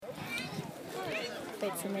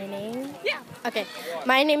Wait, so my name? Yeah. Okay.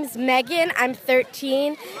 My name's Megan. I'm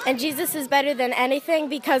 13. And Jesus is better than anything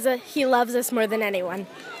because he loves us more than anyone.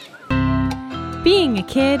 Being a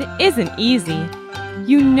kid isn't easy.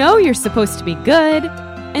 You know you're supposed to be good,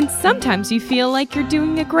 and sometimes you feel like you're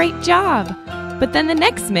doing a great job. But then the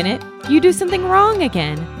next minute, you do something wrong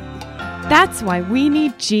again. That's why we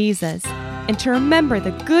need Jesus, and to remember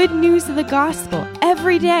the good news of the gospel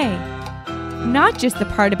every day. Not just the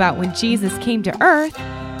part about when Jesus came to earth,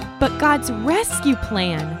 but God's rescue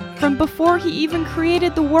plan from before he even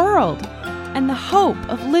created the world, and the hope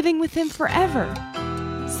of living with him forever,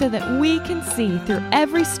 so that we can see through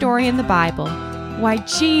every story in the Bible why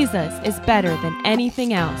Jesus is better than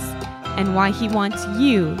anything else, and why he wants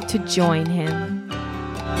you to join him.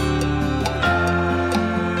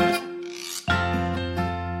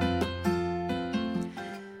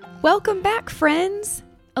 Welcome back, friends.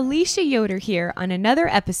 Alicia Yoder here on another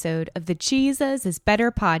episode of the Jesus is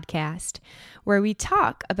Better podcast, where we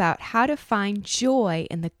talk about how to find joy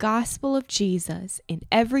in the gospel of Jesus in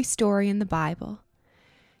every story in the Bible.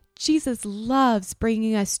 Jesus loves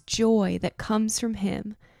bringing us joy that comes from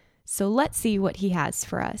him, so let's see what he has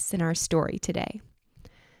for us in our story today.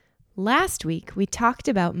 Last week, we talked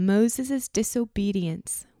about Moses'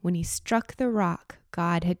 disobedience when he struck the rock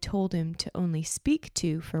God had told him to only speak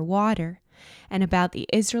to for water, and about the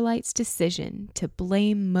Israelites' decision to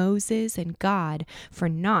blame Moses and God for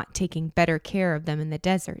not taking better care of them in the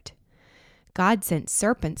desert. God sent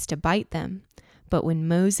serpents to bite them, but when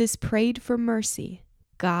Moses prayed for mercy,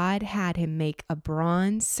 God had him make a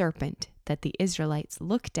bronze serpent that the Israelites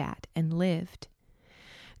looked at and lived.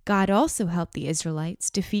 God also helped the Israelites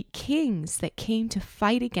defeat kings that came to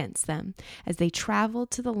fight against them as they traveled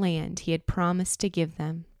to the land he had promised to give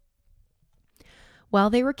them. While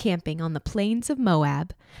they were camping on the plains of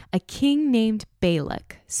Moab, a king named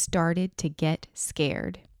Balak started to get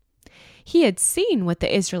scared. He had seen what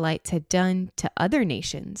the Israelites had done to other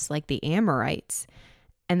nations, like the Amorites,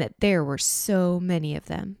 and that there were so many of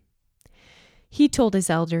them. He told his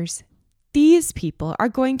elders, "These people are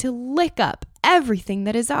going to lick up everything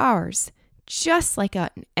that is ours, just like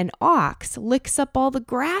an ox licks up all the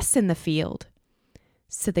grass in the field."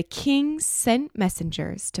 So the king sent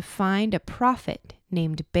messengers to find a prophet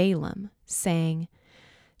named Balaam, saying,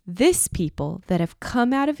 "This people that have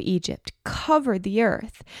come out of Egypt covered the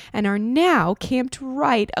earth and are now camped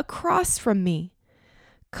right across from me.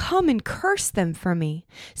 Come and curse them for me,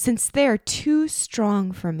 since they're too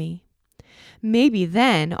strong for me. Maybe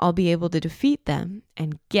then I'll be able to defeat them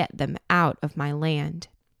and get them out of my land.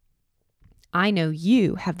 I know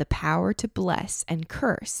you have the power to bless and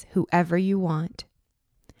curse whoever you want."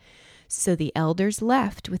 So the elders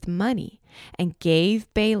left with money and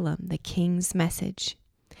gave Balaam the king's message.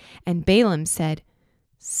 And Balaam said,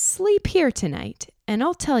 "Sleep here tonight, and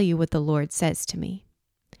I'll tell you what the Lord says to me."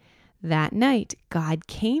 That night, God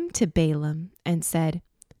came to Balaam and said,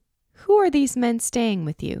 "Who are these men staying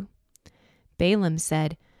with you?" Balaam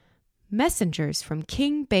said, "Messengers from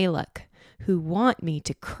King Balak, who want me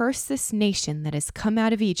to curse this nation that has come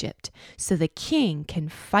out of Egypt, so the king can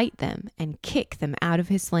fight them and kick them out of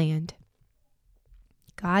his land."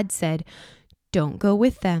 God said, "Don't go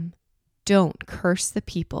with them. Don't curse the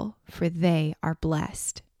people, for they are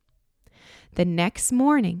blessed." The next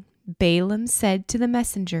morning, Balaam said to the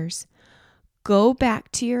messengers, "Go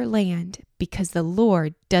back to your land, because the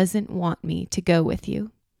Lord doesn't want me to go with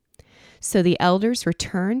you." So the elders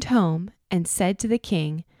returned home and said to the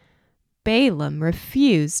king, "Balaam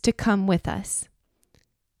refused to come with us."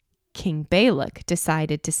 King Balak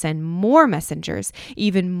decided to send more messengers,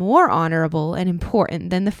 even more honorable and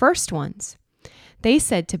important than the first ones. They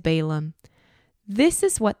said to Balaam, "This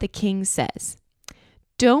is what the king says.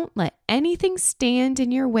 Don't let anything stand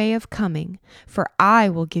in your way of coming, for I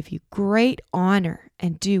will give you great honor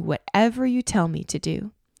and do whatever you tell me to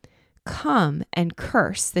do. Come and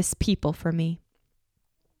curse this people for me."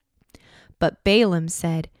 But Balaam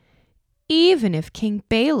said, "Even if King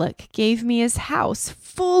Balak gave me his house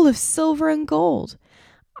full of silver and gold,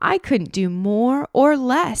 I couldn't do more or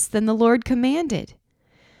less than the Lord commanded.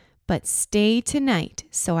 But stay tonight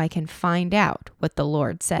so I can find out what the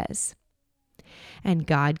Lord says." And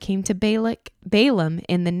God came to Balaam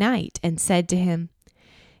in the night and said to him,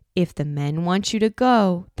 "If the men want you to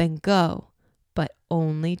go, then go, but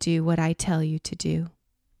only do what I tell you to do."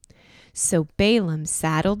 So Balaam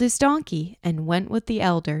saddled his donkey and went with the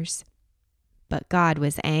elders. But God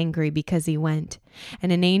was angry because he went,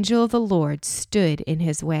 and an angel of the Lord stood in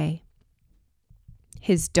his way.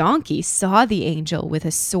 His donkey saw the angel with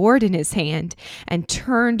a sword in his hand and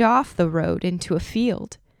turned off the road into a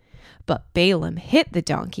field. But Balaam hit the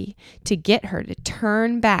donkey to get her to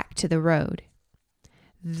turn back to the road.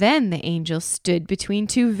 Then the angel stood between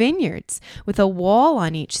two vineyards with a wall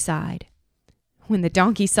on each side. When the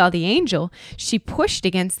donkey saw the angel, she pushed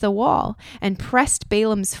against the wall and pressed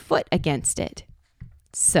Balaam's foot against it.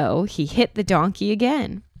 So he hit the donkey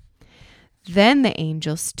again. Then the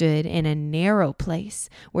angel stood in a narrow place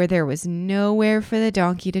where there was nowhere for the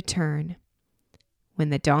donkey to turn. When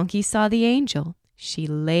the donkey saw the angel, she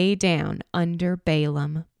lay down under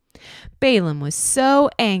Balaam. Balaam was so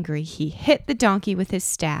angry he hit the donkey with his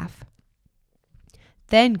staff.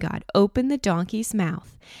 Then God opened the donkey's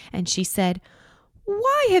mouth, and she said,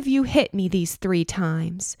 "Why have you hit me these 3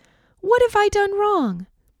 times? What have I done wrong?"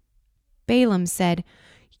 Balaam said,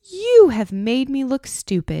 "You have made me look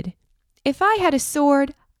stupid. If I had a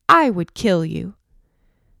sword, I would kill you."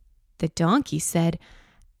 The donkey said,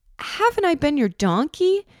 "Haven't I been your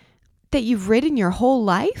donkey that you've ridden your whole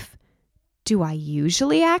life? Do I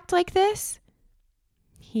usually act like this?"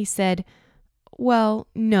 He said, "Well,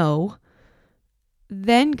 no."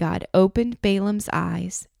 Then God opened Balaam's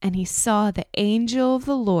eyes, and he saw the angel of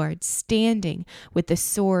the Lord standing with the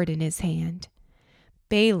sword in his hand.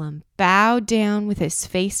 Balaam bowed down with his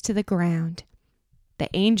face to the ground. The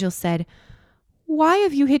angel said, "Why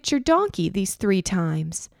have you hit your donkey these 3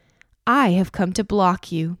 times? I have come to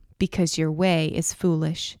block you because your way is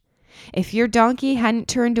foolish. If your donkey hadn't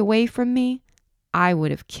turned away from me, I would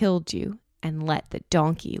have killed you and let the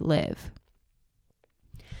donkey live."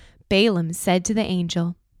 Balaam said to the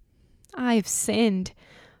angel, "I have sinned,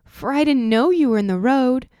 for I didn't know you were in the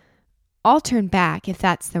road. I'll turn back if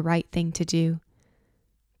that's the right thing to do."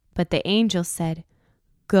 But the angel said,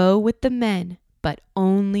 "Go with the men, but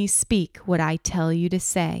only speak what I tell you to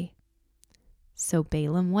say." So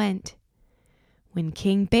Balaam went. When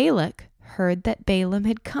King Balak heard that Balaam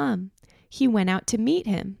had come, he went out to meet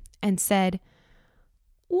him and said,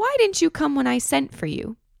 "Why didn't you come when I sent for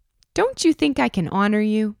you? Don't you think I can honor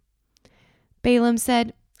you?" Balaam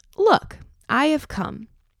said, "Look, I have come.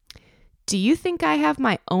 Do you think I have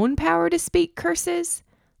my own power to speak curses?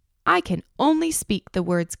 I can only speak the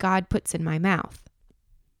words God puts in my mouth."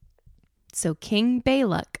 So King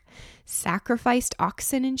Balak sacrificed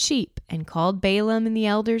oxen and sheep and called Balaam and the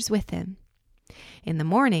elders with him. In the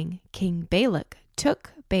morning, King Balak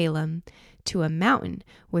took Balaam to a mountain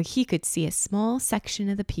where he could see a small section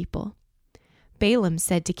of the people. Balaam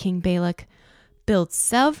said to King Balak, "Build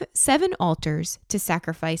 7 altars to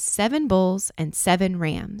sacrifice 7 bulls and 7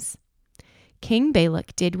 rams." King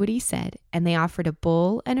Balak did what he said, and they offered a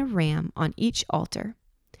bull and a ram on each altar.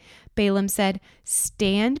 Balaam said,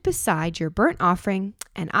 "Stand beside your burnt offering,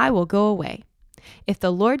 and I will go away. If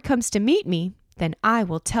the Lord comes to meet me, then I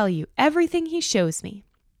will tell you everything he shows me."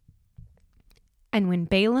 And when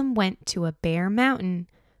Balaam went to a bare mountain,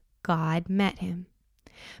 God met him.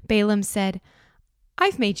 Balaam said,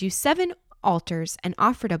 "I've made you 7 altars and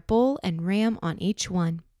offered a bull and ram on each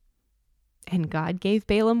one." And God gave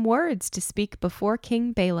Balaam words to speak before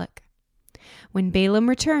King Balak. When Balaam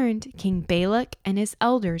returned, King Balak and his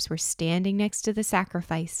elders were standing next to the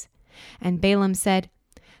sacrifice. And Balaam said,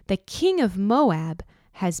 "The king of Moab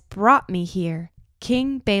has brought me here,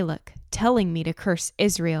 King Balak, telling me to curse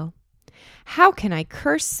Israel. How can I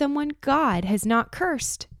curse someone God has not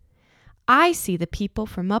cursed? I see the people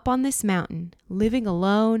from up on this mountain, living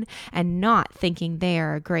alone and not thinking they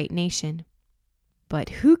are a great nation. But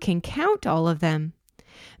who can count all of them?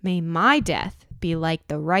 May my death be like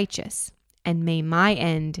the righteous, and may my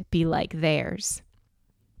end be like theirs."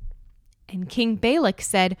 And King Balak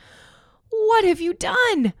said, "What have you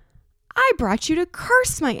done? I brought you to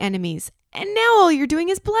curse my enemies, and now all you're doing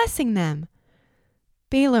is blessing them."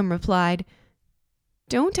 Balaam replied,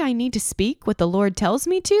 "Don't I need to speak what the Lord tells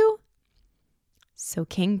me to?" So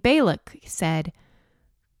King Balak said,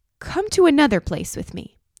 "Come to another place with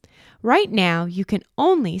me. Right now you can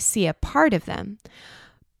only see a part of them,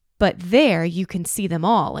 but there you can see them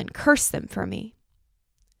all and curse them for me."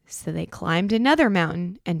 So they climbed another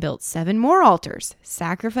mountain and built 7 more altars,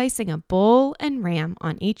 sacrificing a bull and ram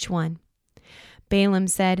on each one. Balaam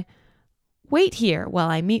said, "Wait here while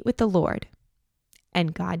I meet with the Lord."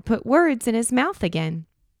 And God put words in his mouth again.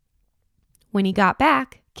 When he got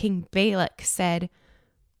back, King Balak said,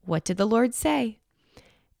 "What did the Lord say?"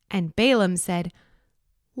 And Balaam said,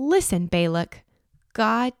 "Listen, Balak,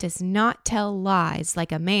 God does not tell lies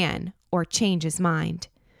like a man or change his mind.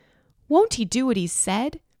 Won't he do what he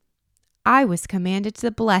said? I was commanded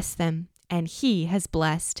to bless them, and he has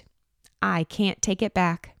blessed. I can't take it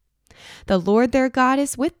back. The Lord their God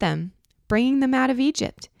is with them, bringing them out of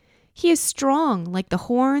Egypt. He is strong like the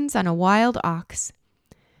horns on a wild ox.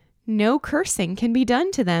 No cursing can be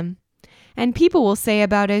done to them. And people will say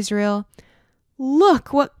about Israel,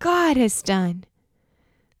 'Look what God has done.'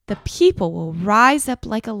 The people will rise up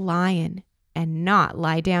like a lion and not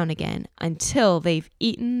lie down again until they've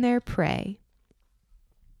eaten their prey."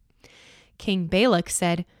 King Balak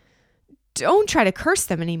said, "Don't try to curse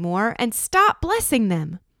them anymore and stop blessing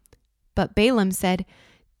them." But Balaam said,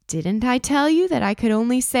 "Didn't I tell you that I could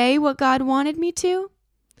only say what God wanted me to?"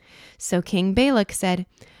 So King Balak said,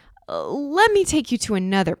 "Let me take you to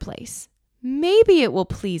another place. Maybe it will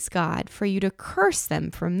please God for you to curse them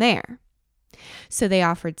from there." So they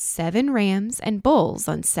offered 7 rams and bulls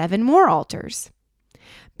on 7 more altars.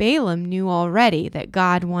 Balaam knew already that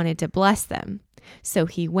God wanted to bless them, so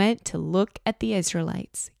he went to look at the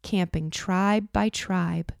Israelites, camping tribe by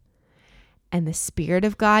tribe. And the Spirit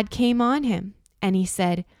of God came on him, and he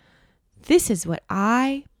said, "This is what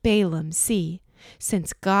I, Balaam, see,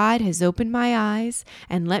 since God has opened my eyes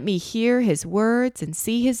and let me hear his words and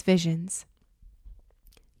see his visions.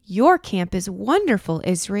 Your camp is wonderful,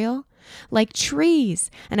 Israel, like trees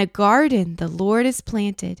and a garden the Lord has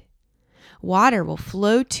planted. Water will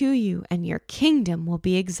flow to you, and your kingdom will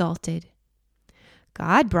be exalted.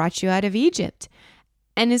 God brought you out of Egypt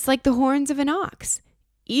and is like the horns of an ox,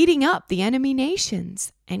 eating up the enemy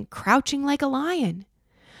nations and crouching like a lion.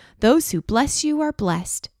 Those who bless you are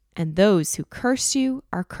blessed, and those who curse you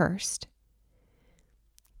are cursed."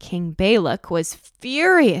 King Balak was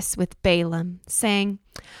furious with Balaam, saying,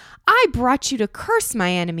 "I brought you to curse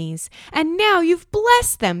my enemies, and now you've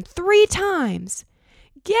blessed them 3 times.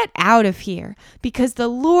 Get out of here, because the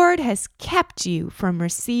Lord has kept you from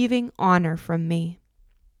receiving honor from me."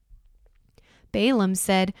 Balaam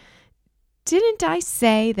said, "Didn't I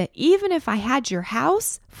say that even if I had your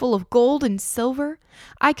house full of gold and silver,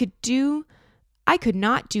 I could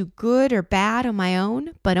not do good or bad on my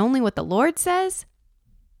own, but only what the Lord says?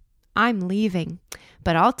 I'm leaving,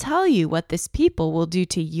 but I'll tell you what this people will do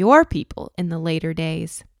to your people in the later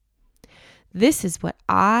days. This is what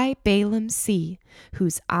I, Balaam, see,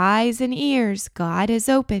 whose eyes and ears God has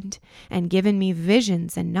opened and given me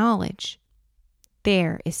visions and knowledge.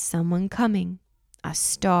 There is someone coming, a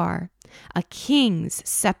star, a king's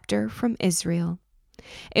scepter from Israel.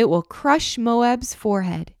 It will crush Moab's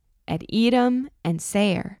forehead at Edom and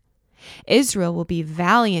Seir. Israel will be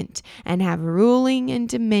valiant and have ruling and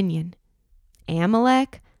dominion.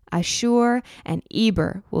 Amalek, Ashur, and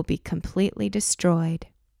Eber will be completely destroyed."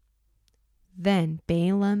 Then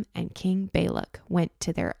Balaam and King Balak went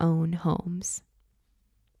to their own homes.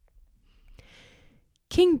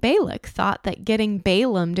 King Balak thought that getting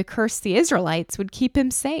Balaam to curse the Israelites would keep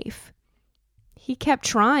him safe. He kept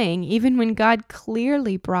trying even when God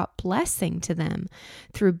clearly brought blessing to them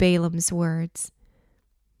through Balaam's words.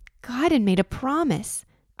 God had made a promise,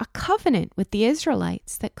 a covenant with the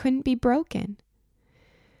Israelites that couldn't be broken.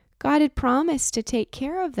 God had promised to take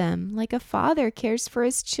care of them like a father cares for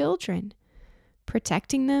his children,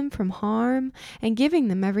 protecting them from harm and giving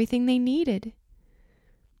them everything they needed.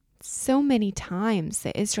 So many times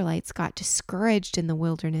the Israelites got discouraged in the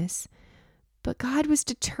wilderness, but God was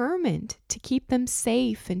determined to keep them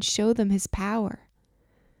safe and show them his power.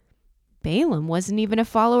 Balaam wasn't even a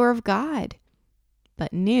follower of God,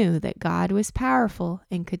 but knew that God was powerful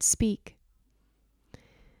and could speak.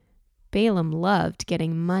 Balaam loved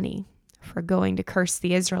getting money for going to curse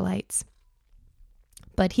the Israelites,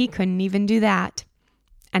 but he couldn't even do that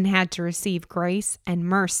and had to receive grace and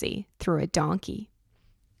mercy through a donkey.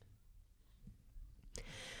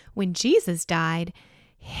 When Jesus died,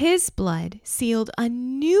 his blood sealed a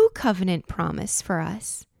new covenant promise for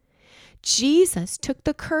us. Jesus took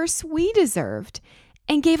the curse we deserved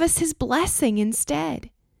and gave us his blessing instead.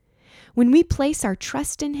 When we place our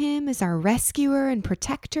trust in him as our rescuer and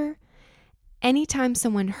protector, anytime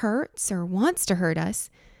someone hurts or wants to hurt us,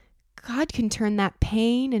 God can turn that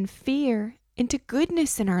pain and fear into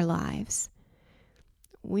goodness in our lives.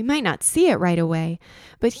 We might not see it right away,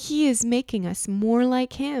 but he is making us more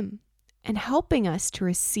like him and helping us to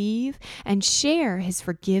receive and share his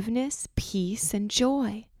forgiveness, peace, and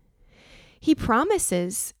joy. His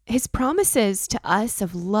promises to us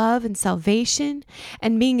of love and salvation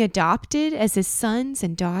and being adopted as his sons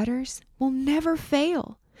and daughters will never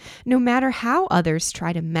fail, no matter how others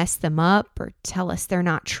try to mess them up or tell us they're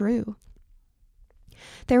not true.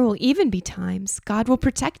 There will even be times God will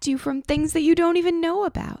protect you from things that you don't even know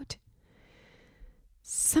about.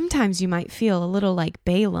 Sometimes you might feel a little like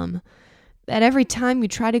Balaam, that every time you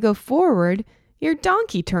try to go forward, your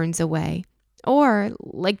donkey turns away. Or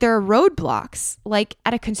like there are roadblocks, like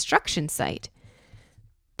at a construction site.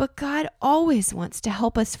 But God always wants to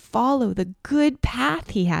help us follow the good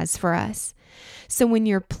path he has for us So when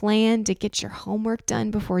your plan to get your homework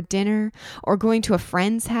done before dinner or going to a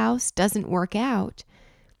friend's house doesn't work out,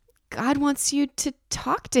 God wants you to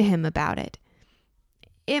talk to him about it.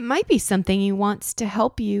 It might be something he wants to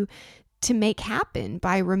help you to make happen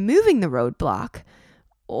by removing the roadblock,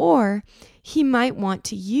 or he might want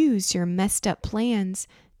to use your messed up plans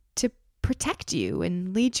to protect you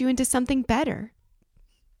and lead you into something better.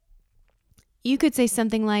 You could say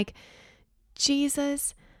something like,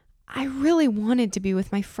 Jesus, I really wanted to be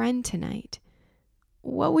with my friend tonight.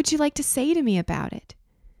 What would you like to say to me about it?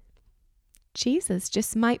 Jesus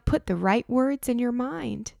just might put the right words in your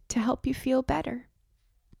mind to help you feel better.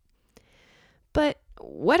 But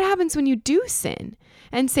what happens when you do sin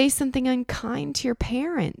and say something unkind to your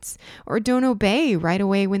parents or don't obey right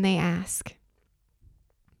away when they ask?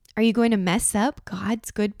 Are you going to mess up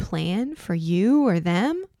God's good plan for you or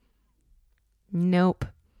them? Nope.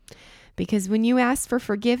 Because when you ask for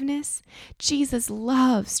forgiveness, Jesus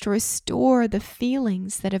loves to restore the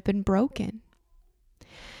feelings that have been broken.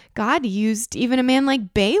 God used even a man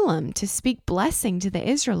like Balaam to speak blessing to the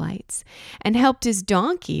Israelites and helped his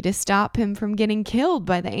donkey to stop him from getting killed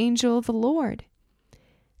by the angel of the Lord.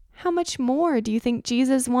 How much more do you think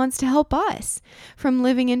Jesus wants to help us from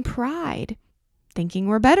living in pride, thinking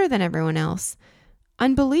we're better than everyone else,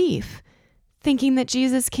 unbelief, thinking that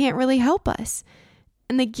Jesus can't really help us,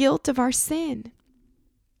 and the guilt of our sin?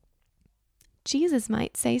 Jesus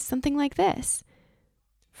might say something like this: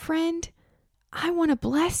 Friend, I want to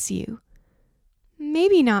bless you.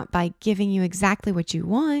 Maybe not by giving you exactly what you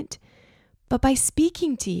want, but by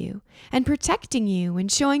speaking to you and protecting you and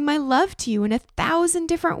showing my love to you in 1,000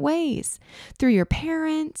 different ways through your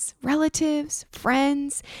parents, relatives,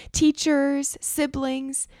 friends, teachers,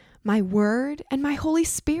 siblings, my word, and my Holy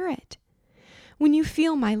Spirit. When you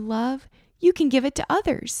feel my love, you can give it to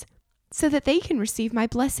others so that they can receive my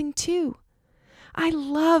blessing too. I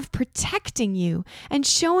love protecting you and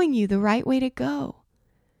showing you the right way to go.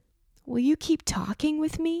 Will you keep talking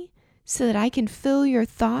with me so that I can fill your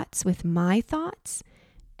thoughts with my thoughts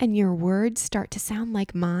and your words start to sound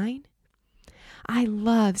like mine? I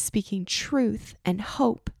love speaking truth and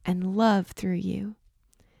hope and love through you.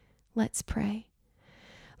 Let's pray.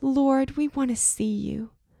 Lord, we want to see you.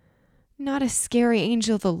 Not a scary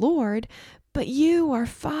angel of the Lord, but you, our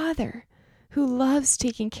Father, who loves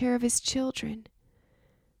taking care of his children.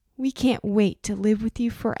 We can't wait to live with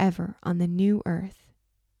you forever on the new earth.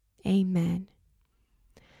 Amen.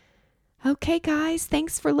 Okay, guys,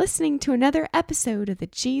 thanks for listening to another episode of the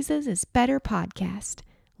Jesus is Better podcast.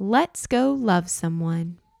 Let's go love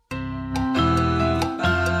someone.